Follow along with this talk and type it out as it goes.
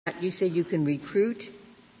You said you can recruit.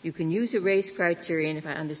 You can use a race criterion, if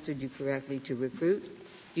I understood you correctly, to recruit.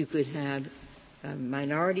 You could have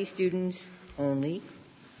minority students only,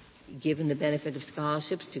 given the benefit of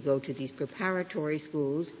scholarships, to go to these preparatory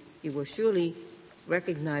schools. You were surely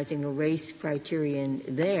recognizing a race criterion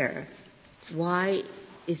there. Why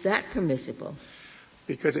is that permissible?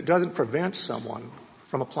 Because it doesn't prevent someone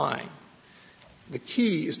from applying. The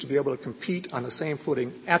key is to be able to compete on the same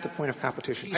footing at the point of competition.